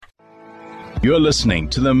You're listening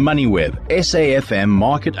to the MoneyWeb SAFM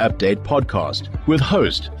Market Update podcast with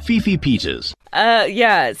host Fifi Peters.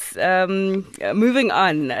 Yes. Moving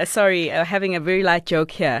on. Having a very light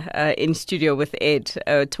joke here in studio with Ed,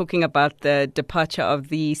 talking about the departure of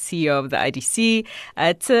the CEO of the IDC.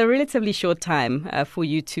 It's a relatively short time for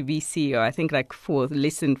you to be CEO. I think like for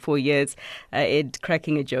less than 4 years. Ed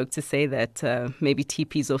cracking a joke to say that maybe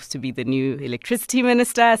TP's off to be the new electricity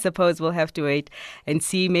minister. I suppose we'll have to wait and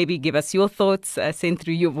see. Maybe give us your thoughts. Send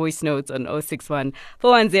through your voice notes on 061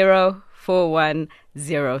 410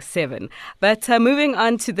 4107. But moving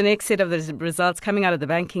on to the next set of the results coming out of the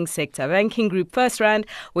banking sector. Banking Group FirstRand,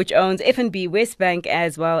 which owns FNB, Westbank,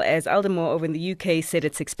 as well as Aldermore over in the UK, said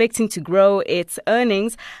it's expecting to grow its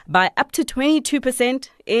earnings by up to 22%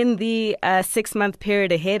 in the 6-month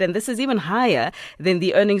period ahead. And this is even higher than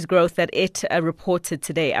the earnings growth that it reported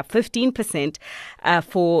today, up 15%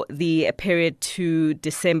 for the period to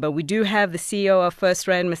December. We do have the CEO of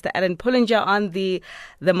FirstRand, Mr. Alan Pullinger, on the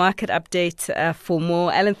market update for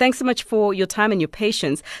more. Alan, thanks so much for your time and your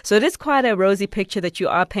patience. So it is quite a rosy picture that you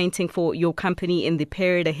are painting for your company in the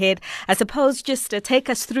period ahead. I suppose just take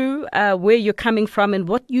us through where you're coming from and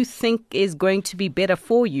what you think is going to be better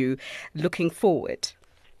for you looking forward.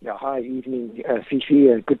 Yeah, hi, evening,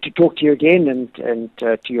 Fifi. Good to talk to you again and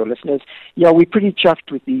to your listeners. Yeah, we're pretty chuffed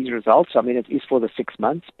with these results. I mean, it is for the 6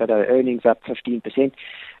 months, but our earnings up 15%.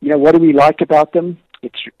 You know, what do we like about them?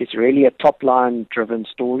 It's really a top-line driven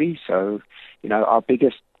story. So, you know, our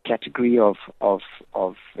biggest category of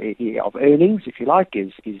earnings, if you like,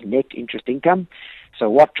 is net interest income. So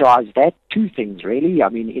what drives that? Two things, really. I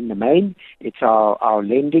mean, in the main, it's our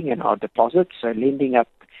lending and our deposits. So lending up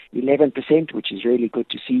 11%, which is really good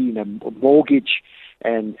to see, you know, mortgage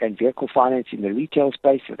and vehicle finance in the retail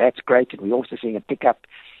space. So that's great. And we're also seeing a pickup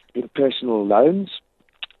in personal loans.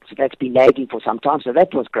 So that's been lagging for some time. So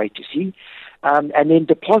that was great to see. And then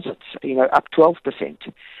deposits, you know, up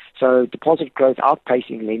 12%. So deposit growth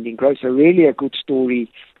outpacing lending growth. So really a good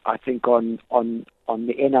story, I think, on the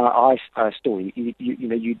NRI story. You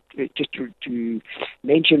know, just to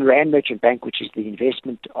mention Rand Merchant Bank, which is the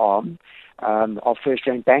investment arm of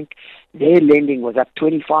FirstRand Bank, their lending was up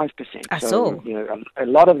 25%. So, you know, a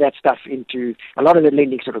lot of that stuff a lot of the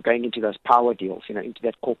lending sort of going into those power deals, you know, into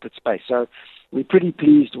that corporate space. So we're pretty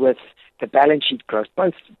pleased with the balance sheet growth,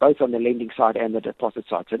 both on the lending side and the deposit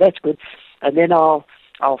side. So that's good. And then our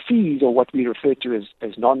fees, or what we refer to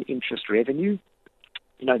as non-interest revenue,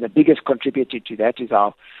 you know, the biggest contributor to that is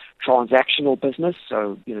our transactional business.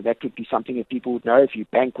 So, you know, that would be something that people would know if you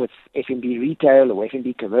bank with FNB Retail or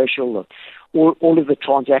FNB Commercial or all of the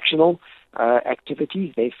transactional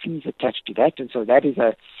activities. There are fees attached to that. And so that is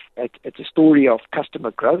it's a story of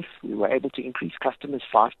customer growth. We were able to increase customers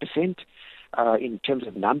 5% in terms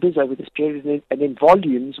of numbers over this period. And then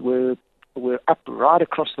volumes were up right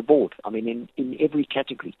across the board. I mean, in every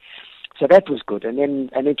category. So that was good. And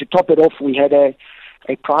then to top it off, we had a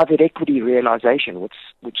private equity realization,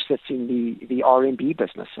 which sits in the RMB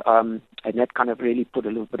business, and that kind of really put a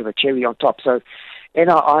little bit of a cherry on top. So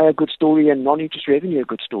NRI a good story and non-interest revenue a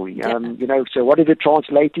good story. Yeah. You know, so what did it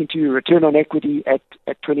translate into? Return on equity at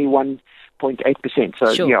 21.8%.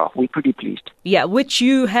 So sure. Yeah, we're pretty pleased. Yeah, which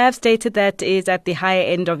you have stated that is at the higher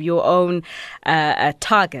end of your own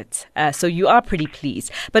target. So you are pretty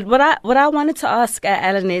pleased. But what I wanted to ask,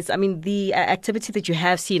 Alan, is, I mean, the activity that you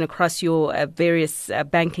have seen across your various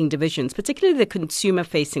banking divisions, particularly the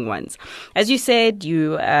consumer-facing ones. As you said,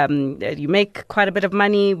 you make quite a bit of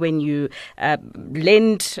money when you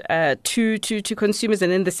lend to consumers,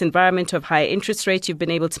 and in this environment of high interest rates, you've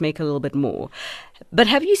been able to make a little bit more. But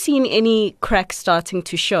have you seen any cracks starting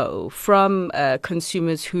to show from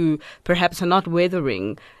consumers who perhaps are not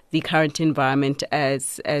weathering the current environment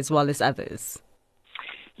as well as others?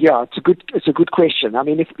 Yeah, it's a good question. I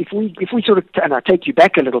mean, if we sort of, and I take you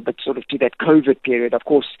back a little bit, sort of to that COVID period. Of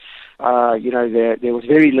course, you know, there was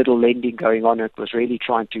very little lending going on. It was really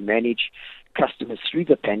trying to manage customers through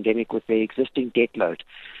the pandemic with their existing debt load.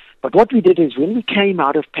 But what we did is, when we came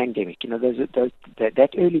out of pandemic, you know, that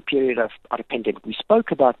early period out of pandemic, we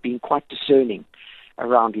spoke about being quite discerning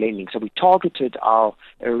around lending. So we targeted our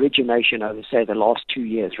origination over, say, the last 2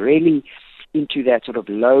 years, really into that sort of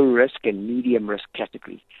low risk and medium risk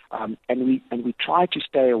category, and we try to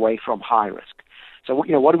stay away from high risk. So,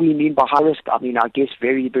 you know, what do we mean by high risk? I mean, I guess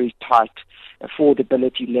very, very tight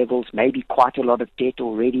affordability levels, maybe quite a lot of debt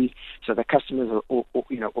already. So the customers are,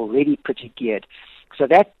 you know, already pretty geared. So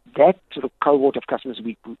that sort of cohort of customers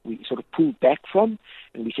we sort of pulled back from,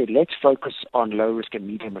 and we said, let's focus on low risk and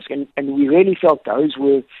medium risk. And we really felt those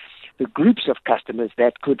were the groups of customers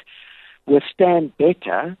that could withstand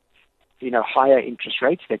better higher interest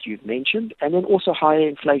rates that you've mentioned, and then also higher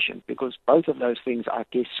inflation, because both of those things, I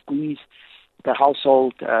guess, squeeze the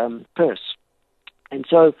household purse. And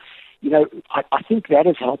so, I think that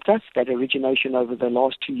has helped us, that origination over the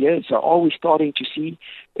last 2 years. So are we starting to see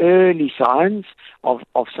early signs of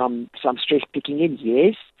some stress kicking in?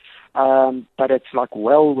 Yes. But it's like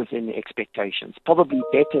well within the expectations, probably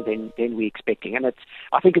better than we're expecting. And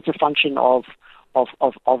I think it's a function of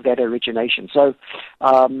that origination. So,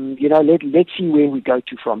 let's see where we go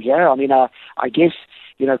to from here. I mean, I guess,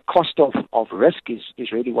 cost of risk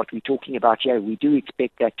is really what we're talking about here. We do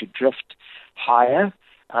expect that to drift higher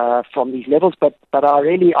from these levels, but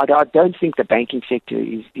I don't think the banking sector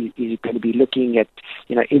is going to be looking at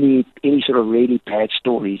any sort of really bad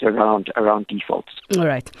stories around defaults. All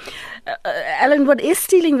right, Alan, what is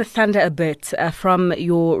stealing the thunder a bit from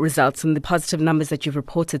your results and the positive numbers that you've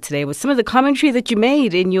reported today was some of the commentary that you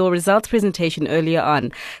made in your results presentation earlier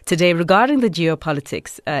on today regarding the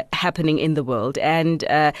geopolitics happening in the world, and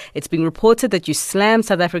it's been reported that you slammed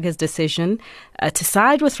South Africa's decision to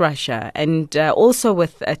side with Russia and also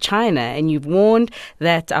with China, and you've warned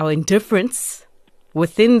that our indifference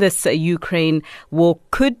within this Ukraine war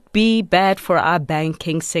could be bad for our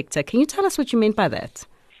banking sector. Can you tell us what you meant by that?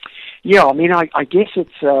 Yeah, I mean, I guess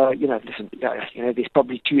it's, there's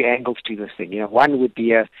probably two angles to this thing. One would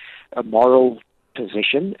be a moral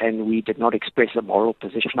position, and we did not express a moral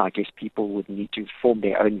position. I guess people would need to form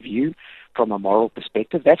their own view from a moral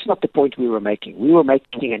perspective. That's not the point we were making. We were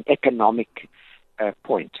making an economic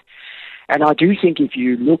point. And I do think if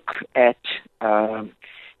you look at,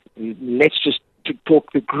 let's just to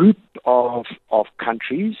talk the group of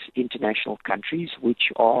countries, international countries,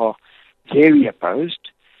 which are very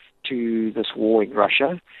opposed to this war in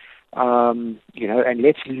Russia, and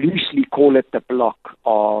let's loosely call it the bloc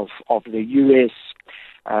of the US,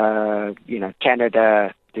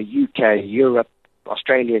 Canada, the UK, Europe,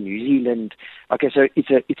 Australia, New Zealand. Okay, so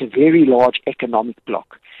it's a very large economic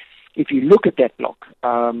bloc. If you look at that bloc,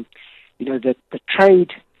 the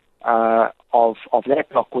trade of that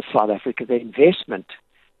bloc with South Africa, the investment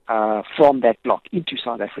from that bloc into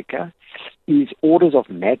South Africa is orders of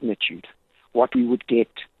magnitude what we would get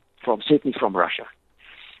certainly from Russia.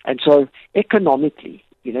 And so economically,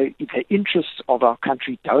 the interests of our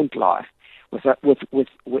country don't lie with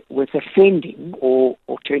offending or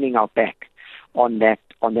turning our back on that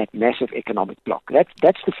massive economic bloc.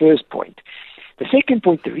 That's the first point. The second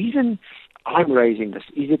point, the reason I'm raising this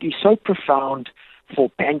is it is so profound for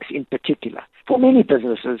banks in particular. For many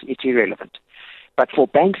businesses, it's irrelevant. But for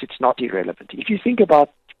banks, it's not irrelevant. If you think about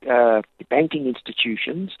banking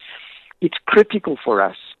institutions, it's critical for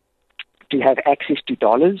us to have access to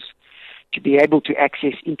dollars, to be able to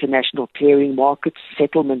access international clearing markets,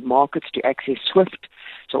 settlement markets, to access SWIFT.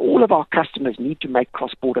 So all of our customers need to make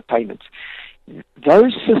cross-border payments.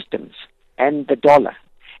 Those systems and the dollar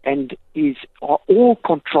are all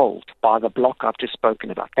controlled by the bloc I've just spoken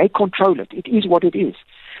about. They control it. It is what it is.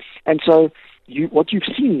 And so what you've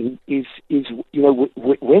seen is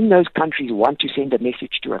when those countries want to send a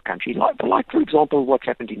message to a country, like for example what's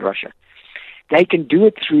happened in Russia, they can do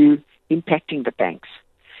it through impacting the banks,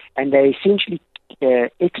 and they essentially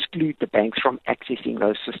exclude the banks from accessing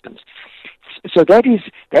those systems. So that is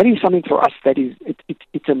something for us that is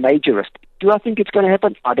it's a major risk. Do I think it's going to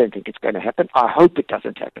happen? I don't think it's going to happen. I hope it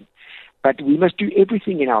doesn't happen. But we must do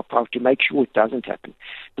everything in our power to make sure it doesn't happen,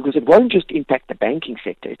 because it won't just impact the banking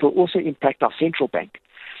sector. It will also impact our central bank.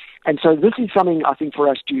 And so this is something I think for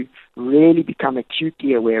us to really become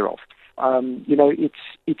acutely aware of.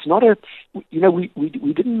 It's not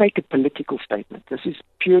we didn't make a political statement. This is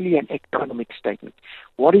purely an economic statement.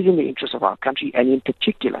 What is in the interest of our country, and in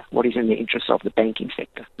particular, what is in the interest of the banking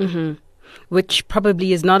sector? Mm-hmm. Which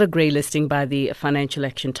probably is not a grey listing by the Financial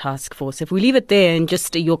Action Task Force. If we leave it there, and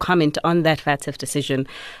just your comment on that FATF decision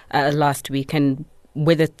last week, and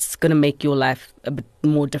whether it's going to make your life a bit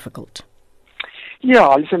more difficult. Yeah,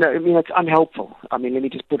 listen, I mean, it's unhelpful. I mean, let me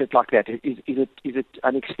just put it like that. Is it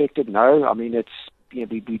unexpected? No. I mean,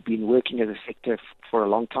 we've been working as a sector for a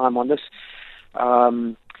long time on this.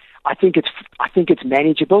 I think it's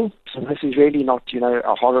manageable. So this is really not,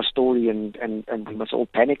 a horror story and we must all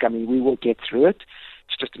panic. I mean, we will get through it.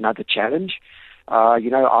 It's just another challenge.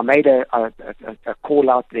 I made a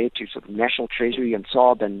call out there to sort of National Treasury and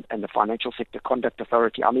SARB and the Financial Sector Conduct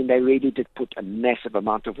Authority. I mean, they really did put a massive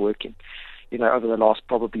amount of work in, over the last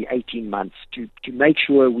probably 18 months to make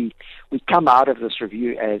sure we come out of this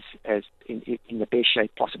review as in the best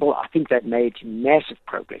shape possible. I think that made massive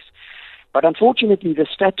progress. But unfortunately, the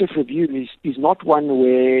SATF review is not one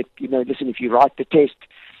where, listen, if you write the test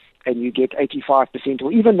and you get 85%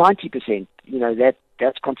 or even 90%,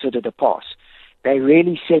 that's considered a pass. They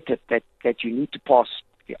really set it that you need to pass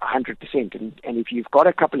 100%. And if you've got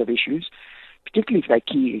a couple of issues, particularly if they're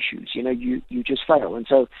key issues, you just fail. And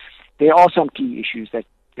so there are some key issues that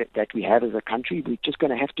we have as a country. We're just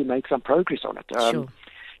going to have to make some progress on it. Sure.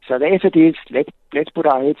 So the effort is, let's put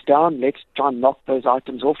our heads down, let's try and knock those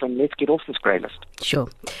items off, and let's get off this grey list. Sure.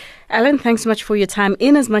 Alan, thanks so much for your time.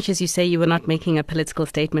 In as much as you say you were not making a political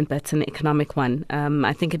statement, but it's an economic one,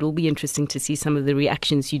 I think it will be interesting to see some of the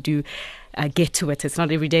reactions you do get to it. It's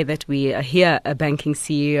not every day that we hear a banking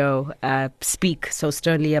CEO speak so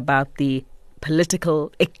sternly about the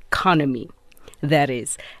political economy. That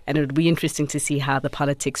is. And it would be interesting to see how the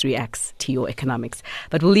politics reacts to your economics.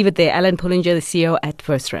 But we'll leave it there. Alan Pullinger, the CEO at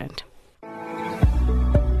FirstRand.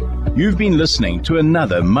 You've been listening to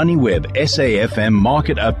another MoneyWeb SAFM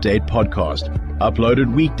Market Update podcast,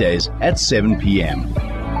 uploaded weekdays at 7 p.m.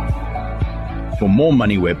 For more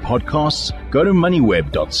MoneyWeb podcasts, go to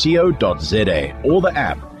moneyweb.co.za or the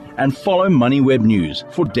app and follow MoneyWeb News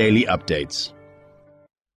for daily updates.